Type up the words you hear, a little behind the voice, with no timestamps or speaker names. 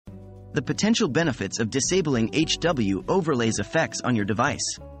The potential benefits of disabling HW overlays effects on your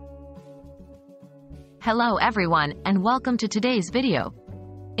device. Hello everyone, and welcome to today's video.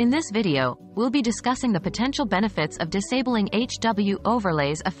 In this video, we'll be discussing the potential benefits of disabling HW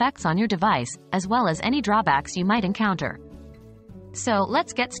overlays effects on your device, as well as any drawbacks you might encounter. So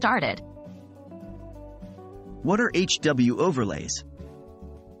let's get started. What are HW overlays?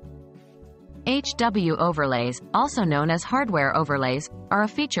 HW overlays, also known as hardware overlays, are a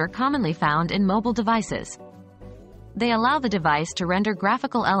feature commonly found in mobile devices. They allow the device to render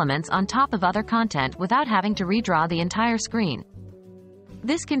graphical elements on top of other content without having to redraw the entire screen.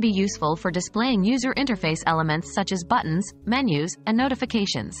 This can be useful for displaying user interface elements such as buttons, menus, and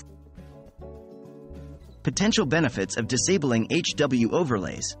notifications. Potential benefits of disabling HW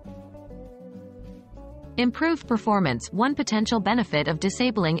overlays. Improved performance. One potential benefit of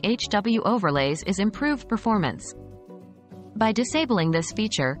disabling HW overlays is improved performance. By disabling this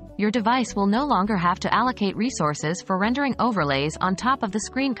feature, your device will no longer have to allocate resources for rendering overlays on top of the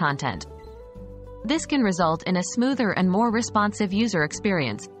screen content. This can result in a smoother and more responsive user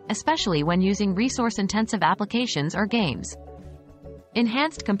experience, especially when using resource-intensive applications or games.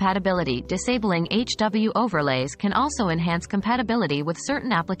 Enhanced compatibility. Disabling HW overlays can also enhance compatibility with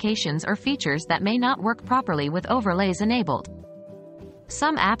certain applications or features that may not work properly with overlays enabled.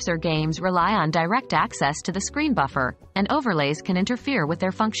 Some apps or games rely on direct access to the screen buffer, and overlays can interfere with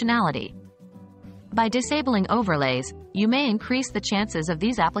their functionality. By disabling overlays, you may increase the chances of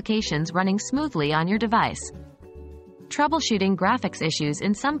these applications running smoothly on your device. Troubleshooting graphics issues.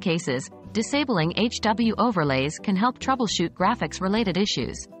 In some cases, disabling HW overlays can help troubleshoot graphics-related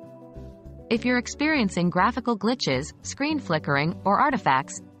issues. If you're experiencing graphical glitches, screen flickering, or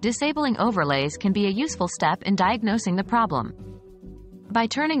artifacts, disabling overlays can be a useful step in diagnosing the problem. By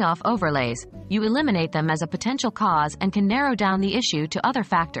turning off overlays, you eliminate them as a potential cause and can narrow down the issue to other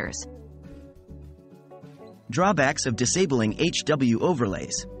factors. Drawbacks of disabling HW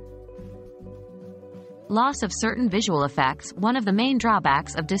overlays. Loss of certain visual effects. One of the main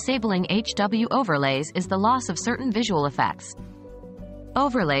drawbacks of disabling HW overlays is the loss of certain visual effects.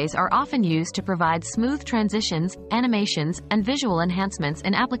 Overlays are often used to provide smooth transitions, animations, and visual enhancements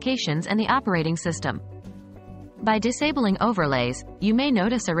in applications and the operating system. By disabling overlays, you may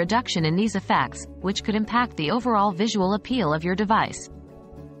notice a reduction in these effects, which could impact the overall visual appeal of your device.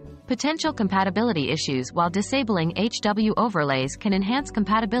 Potential compatibility issues. While disabling HW overlays can enhance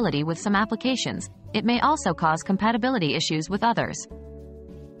compatibility with some applications, it may also cause compatibility issues with others.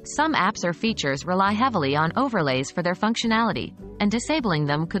 Some apps or features rely heavily on overlays for their functionality, and disabling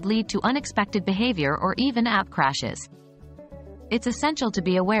them could lead to unexpected behavior or even app crashes. It's essential to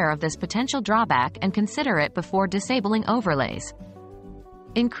be aware of this potential drawback and consider it before disabling overlays.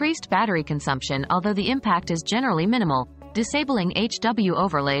 Increased battery consumption. Although the impact is generally minimal, disabling HW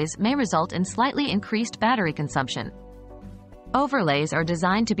overlays may result in slightly increased battery consumption. Overlays are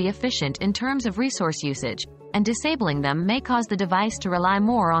designed to be efficient in terms of resource usage, and disabling them may cause the device to rely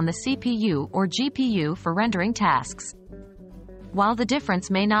more on the CPU or GPU for rendering tasks. While the difference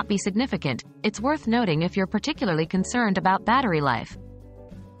may not be significant, it's worth noting if you're particularly concerned about battery life.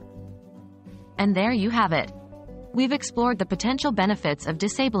 And there you have it. We've explored the potential benefits of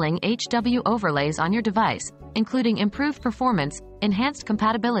disabling HW overlays on your device, including improved performance, enhanced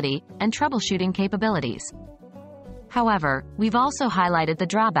compatibility, and troubleshooting capabilities. However, we've also highlighted the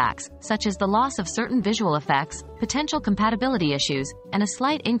drawbacks, such as the loss of certain visual effects, potential compatibility issues, and a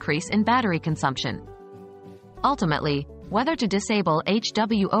slight increase in battery consumption. Ultimately, whether to disable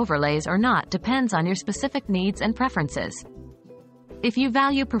HW overlays or not depends on your specific needs and preferences. If you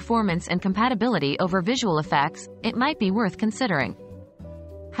value performance and compatibility over visual effects, it might be worth considering.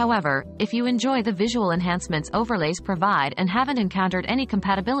 However, if you enjoy the visual enhancements overlays provide and haven't encountered any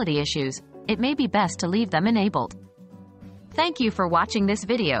compatibility issues, it may be best to leave them enabled. Thank you for watching this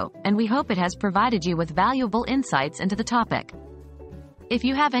video, and we hope it has provided you with valuable insights into the topic. If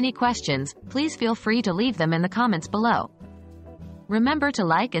you have any questions, please feel free to leave them in the comments below. Remember to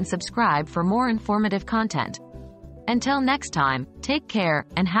like and subscribe for more informative content. Until next time, take care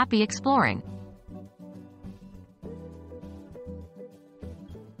and happy exploring.